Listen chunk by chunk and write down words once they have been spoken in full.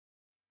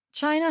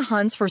China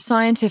hunts for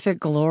scientific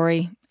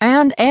glory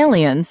and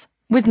aliens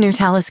with new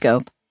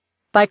telescope.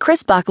 By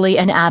Chris Buckley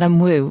and Adam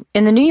Wu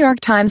in the New York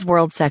Times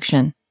World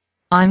section.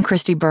 I'm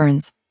Christy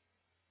Burns.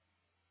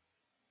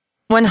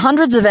 When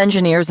hundreds of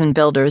engineers and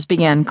builders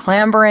began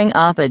clambering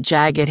up a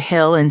jagged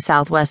hill in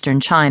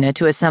southwestern China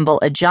to assemble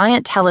a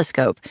giant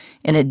telescope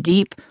in a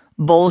deep,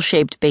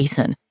 bowl-shaped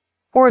basin,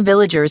 poor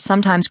villagers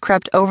sometimes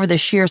crept over the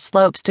sheer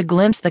slopes to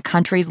glimpse the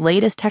country's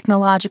latest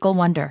technological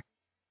wonder.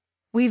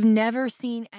 We've never seen